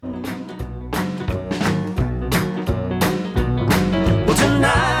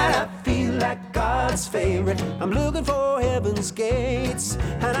hurry. I'm looking for heaven's gates,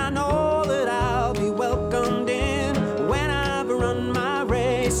 and I know that I'll be welcomed in when I've run my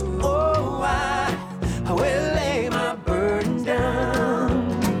race. Oh, I will lay my burden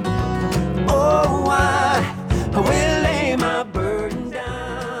down. Oh, I will lay my burden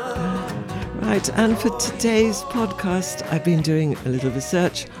down. Right, and for today's podcast, I've been doing a little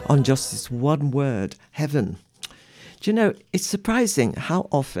research on just this one word, heaven. Do you know, it's surprising how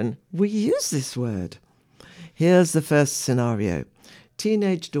often we use this word. Here's the first scenario.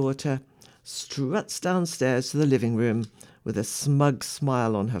 Teenage daughter struts downstairs to the living room with a smug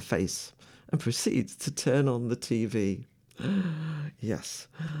smile on her face and proceeds to turn on the TV. Yes.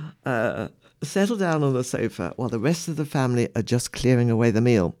 Settle down on the sofa while the rest of the family are just clearing away the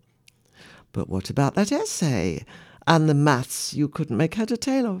meal. But what about that essay and the maths you couldn't make head or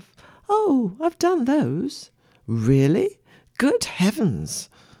tail of? Oh, I've done those. Really? Good heavens.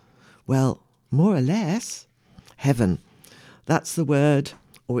 Well, more or less. Heaven. That's the word,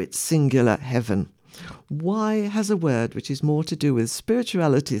 or it's singular heaven. Why has a word which is more to do with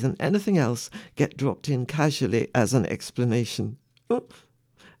spirituality than anything else get dropped in casually as an explanation?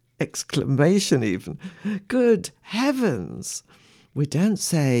 Exclamation even. Good heavens. We don't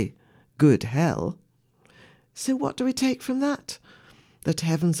say good hell. So what do we take from that? That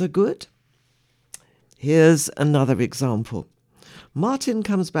heavens are good? Here's another example. Martin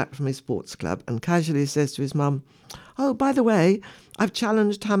comes back from his sports club and casually says to his mum, "Oh, by the way, I've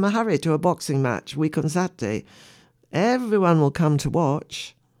challenged Hammer Harry to a boxing match week on Saturday. Everyone will come to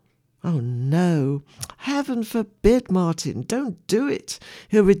watch." "Oh, no. Heaven forbid, Martin. Don't do it.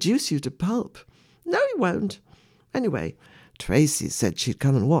 He'll reduce you to pulp." "No, he won't. Anyway, Tracy said she'd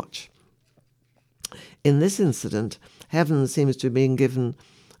come and watch." In this incident, heaven seems to have been given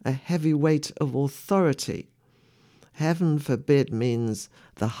a heavy weight of authority. Heaven forbid means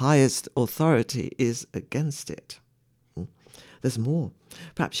the highest authority is against it. There's more.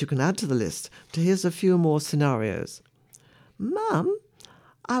 Perhaps you can add to the list. Here's a few more scenarios. "Mum,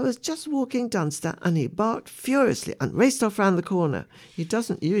 I was just walking Dunster and he barked furiously and raced off round the corner. He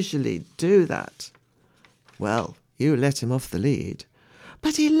doesn't usually do that." "Well, you let him off the lead."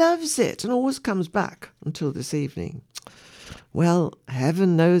 "But he loves it and always comes back until this evening." "Well,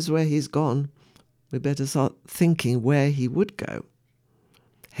 heaven knows where he's gone. We better start thinking where he would go."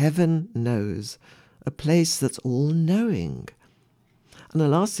 Heaven knows, a place that's all-knowing. And a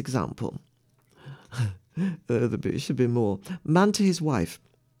last example. There should be more. Man to his wife.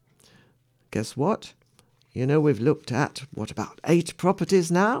 "Guess what? You know we've looked at, what, about 8 properties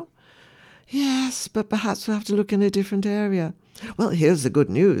now?" "Yes, but perhaps we'll have to look in a different area." "Well, here's the good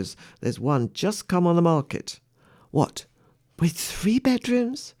news. There's one just come on the market." "What? With 3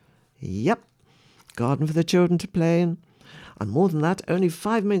 bedrooms?" "Yep. Garden for the children to play in. And more than that, only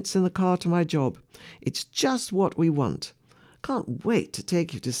 5 minutes in the car to my job. It's just what we want. Can't wait to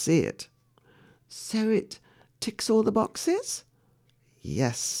take you to see it." "So it ticks all the boxes?"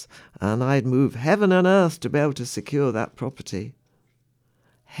 "Yes, and I'd move heaven and earth to be able to secure that property."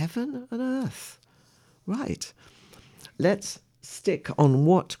 Heaven and earth. Right. Let's stick on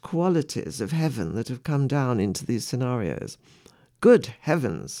what qualities of heaven that have come down into these scenarios. Good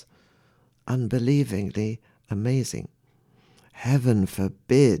heavens. Unbelievingly amazing. Heaven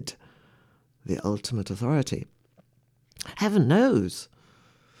forbid. The ultimate authority. Heaven knows.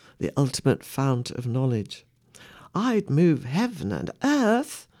 The ultimate fount of knowledge. I'd move heaven and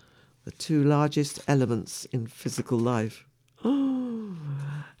earth, the 2 largest elements in physical life.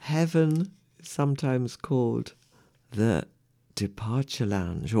 Heaven is sometimes called the departure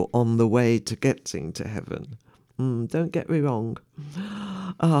lounge, or on the way to getting to heaven. Don't get me wrong.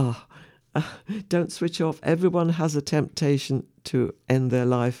 Don't switch off. Everyone has a temptation to end their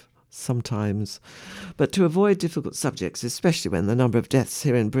life sometimes. But to avoid difficult subjects, especially when the number of deaths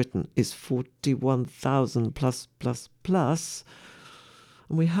here in Britain is 41,000 plus,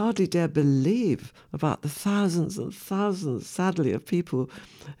 and we hardly dare believe about the thousands and thousands, sadly, of people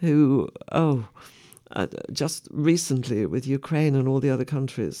who, just recently with Ukraine and all the other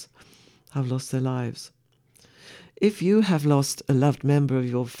countries, have lost their lives. If you have lost a loved member of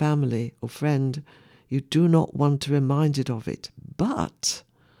your family or friend, you do not want to be reminded of it. But,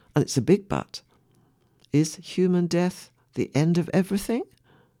 and it's a big but, is human death the end of everything?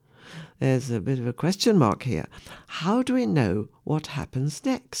 There's a bit of a question mark here. How do we know what happens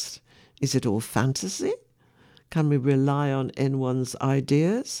next? Is it all fantasy? Can we rely on anyone's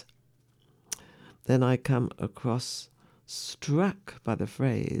ideas? Then I come across, struck by the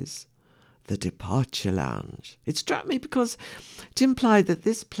phrase, the departure lounge. It struck me because it implied that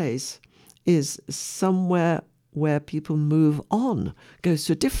this place is somewhere where people move on, goes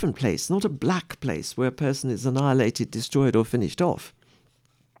to a different place, not a black place where a person is annihilated, destroyed, or finished off.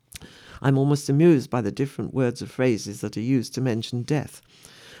 I'm almost amused by the different words or phrases that are used to mention death.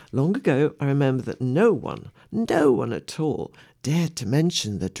 Long ago, I remember that no one at all dared to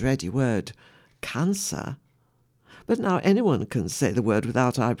mention the dready word cancer. But now anyone can say the word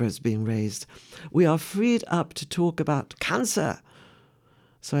without eyebrows being raised. We are freed up to talk about cancer.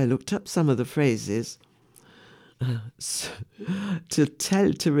 So I looked up some of the phrases to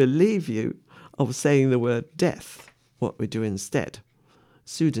relieve you of saying the word death, what we do instead.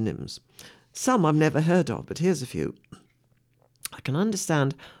 Pseudonyms. Some I've never heard of, but here's a few. I can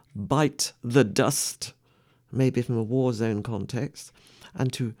understand bite the dust, maybe from a war zone context,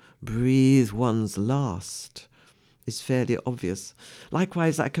 and to breathe one's last is fairly obvious.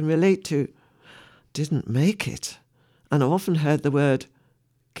 Likewise, I can relate to didn't make it, and I've often heard the word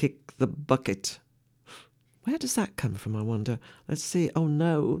kick the bucket. Where does that come from, I wonder? Let's see. Oh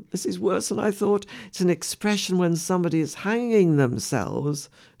no, this is worse than I thought. It's an expression when somebody is hanging themselves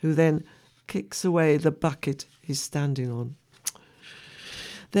who then kicks away the bucket he's standing on.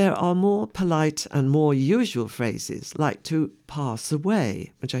 There are more polite and more usual phrases, like to pass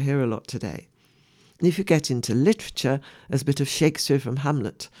away, which I hear a lot today. And if you get into literature, there's a bit of Shakespeare from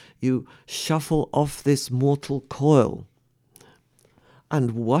Hamlet. You shuffle off this mortal coil.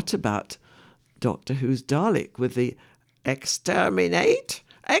 And what about Doctor Who's Dalek with the exterminate?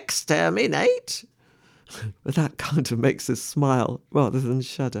 Exterminate? But that kind of makes us smile rather than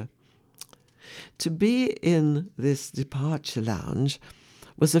shudder. To be in this departure lounge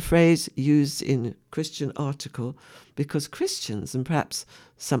was a phrase used in Christian article because Christians, and perhaps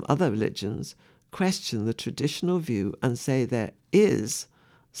some other religions, question the traditional view and say there is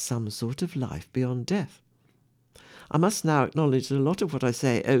some sort of life beyond death. I must now acknowledge that a lot of what I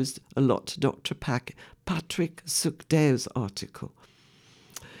say owes a lot to Dr. Patrick Sukhdeo's article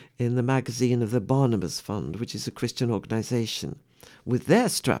in the magazine of the Barnabas Fund, which is a Christian organisation, with their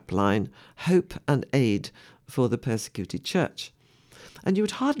strapline, Hope and Aid for the Persecuted Church. And you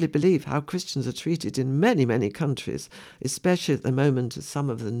would hardly believe how Christians are treated in many, many countries, especially at the moment in some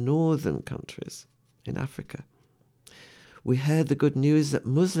of the northern countries in Africa. We heard the good news that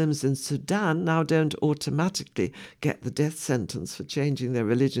Muslims in Sudan now don't automatically get the death sentence for changing their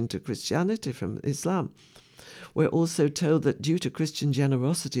religion to Christianity from Islam. We're also told that due to Christian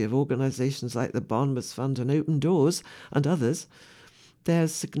generosity of organisations like the Barnabas Fund and Open Doors and others,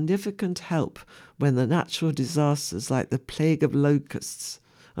 there's significant help when the natural disasters like the plague of locusts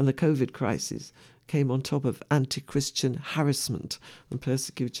and the COVID crisis came on top of anti-Christian harassment and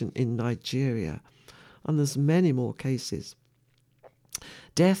persecution in Nigeria. And there's many more cases.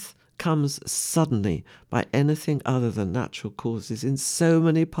 Death comes suddenly by anything other than natural causes in so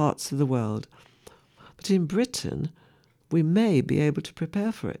many parts of the world. But in Britain, we may be able to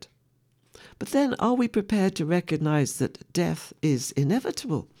prepare for it. But then, are we prepared to recognise that death is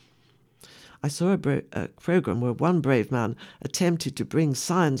inevitable? I saw a programme where one brave man attempted to bring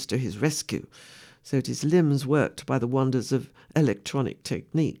science to his rescue, so that his limbs worked by the wonders of electronic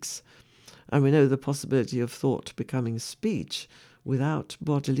techniques. And we know the possibility of thought becoming speech without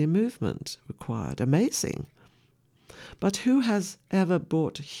bodily movement required. Amazing. But who has ever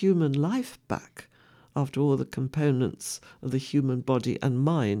brought human life back after all the components of the human body and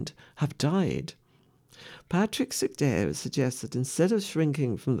mind have died? Patrick Sukhdev suggests that instead of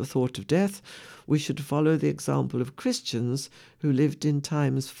shrinking from the thought of death, we should follow the example of Christians who lived in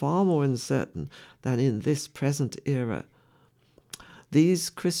times far more uncertain than in this present era. These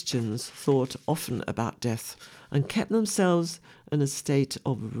Christians thought often about death and kept themselves in a state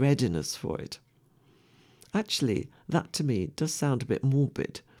of readiness for it. Actually, that to me does sound a bit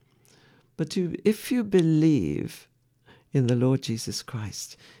morbid. But if you believe in the Lord Jesus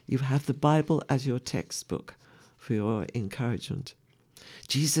Christ, you have the Bible as your textbook for your encouragement.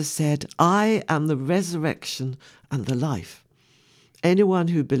 Jesus said, "I am the resurrection and the life. Anyone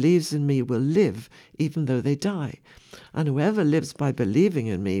who believes in me will live even though they die, and whoever lives by believing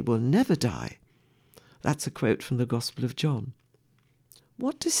in me will never die." That's a quote from the Gospel of John.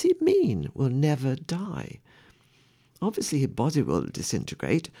 What does he mean, will never die? Obviously, his body will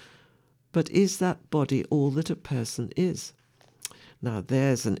disintegrate, but is that body all that a person is? Now,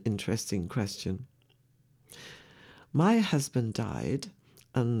 there's an interesting question. My husband died,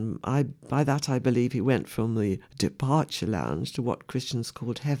 and by that I believe he went from the departure lounge to what Christians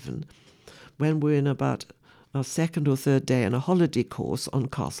called heaven, when we're in about our second or third day in a holiday course on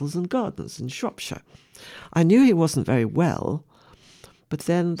castles and gardens in Shropshire. I knew he wasn't very well, but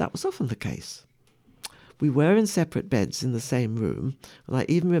then that was often the case. We were in separate beds in the same room, and I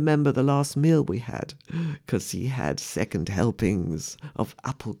even remember the last meal we had, because he had second helpings of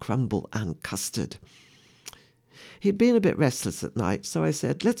apple crumble and custard. He'd been a bit restless at night, so I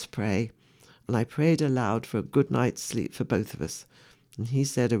said, let's pray. And I prayed aloud for a good night's sleep for both of us. And he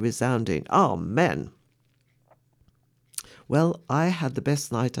said a resounding, Amen. Well, I had the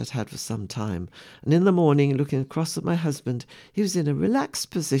best night I'd had for some time, and in the morning, looking across at my husband, he was in a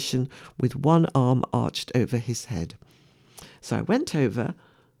relaxed position with one arm arched over his head. So I went over,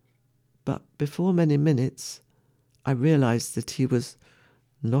 but before many minutes, I realised that he was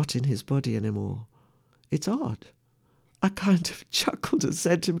not in his body anymore. It's odd. I kind of chuckled and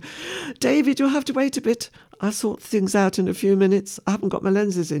said to him, David, you'll have to wait a bit. I'll sort things out in a few minutes. I haven't got my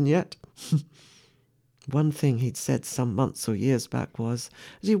lenses in yet. One thing he'd said some months or years back was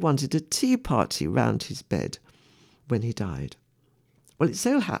that he wanted a tea party round his bed when he died. Well, it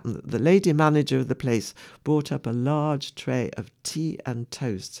so happened that the lady manager of the place brought up a large tray of tea and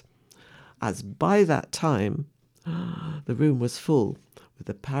toast, as by that time the room was full with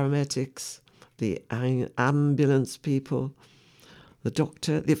the paramedics, the ambulance people, the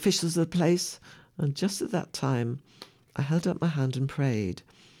doctor, the officials of the place, and just at that time I held up my hand and prayed.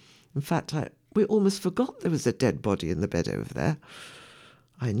 In fact, we almost forgot there was a dead body in the bed over there.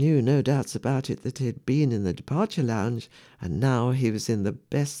 I knew, no doubts about it, that he had been in the departure lounge, and now he was in the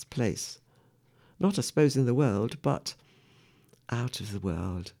best place. Not, I suppose, in the world, but out of the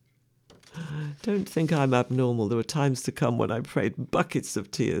world. Don't think I'm abnormal. There were times to come when I prayed buckets of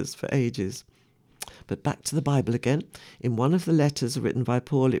tears for ages. But back to the Bible again. In one of the letters written by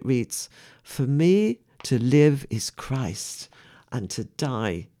Paul, it reads, For me to live is Christ, and to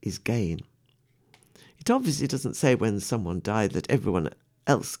die is gain. It obviously doesn't say when someone died that everyone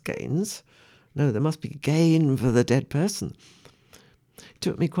else gains. No, there must be gain for the dead person. It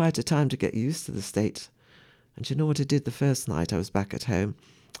took me quite a time to get used to the state. And you know what I did the first night I was back at home?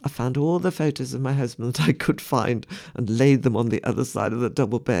 I found all the photos of my husband that I could find and laid them on the other side of the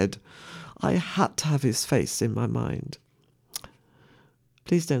double bed. I had to have his face in my mind.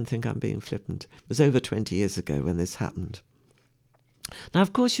 Please don't think I'm being flippant. It was over 20 years ago when this happened. Now,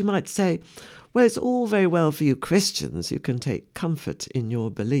 of course, you might say, well, it's all very well for you Christians. You can take comfort in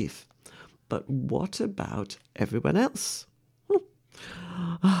your belief. But what about everyone else?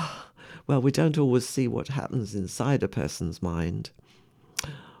 Well, we don't always see what happens inside a person's mind.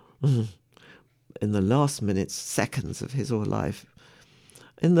 In the last minutes, seconds of his or her life.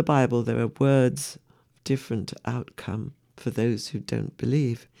 In the Bible, there are words of different outcome for those who don't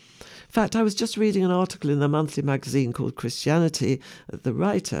believe. In fact, I was just reading an article in the monthly magazine called Christianity that the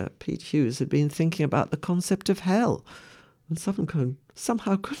writer, Pete Hughes, had been thinking about the concept of hell and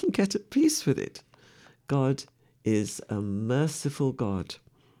somehow couldn't get at peace with it. God is a merciful God.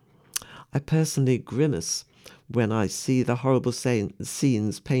 I personally grimace when I see the horrible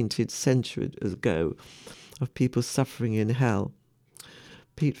scenes painted centuries ago of people suffering in hell.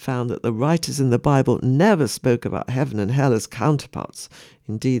 Pete found that the writers in the Bible never spoke about heaven and hell as counterparts.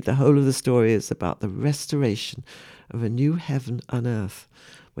 Indeed, the whole of the story is about the restoration of a new heaven and earth,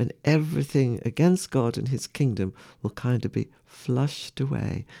 when everything against God and his kingdom will kind of be flushed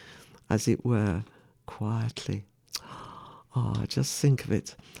away, as it were, quietly. Just think of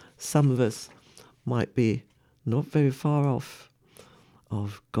it. Some of us might be not very far off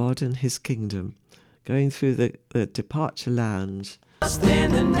of God and his kingdom, going through the departure lounge. Trust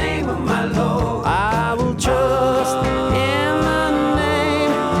in the name of my Lord. I will trust in the name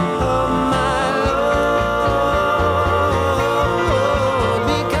of my Lord.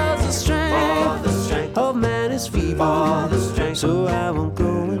 Because the strength of man is feeble. So I won't go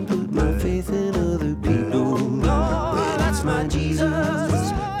and put my faith in other people. Well, that's my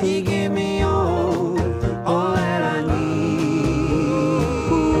Jesus. He gave me all that I need.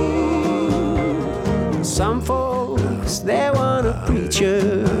 Some folks, they want a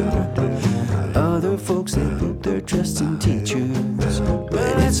preacher. Other folks, they put their trust in teachers.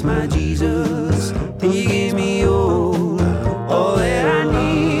 But it's my Jesus. He gave me all that I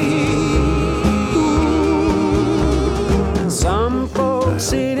need. Some folks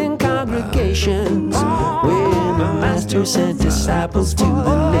sit in congregations where the master sent disciples to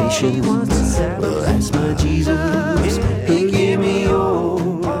the nations. Well,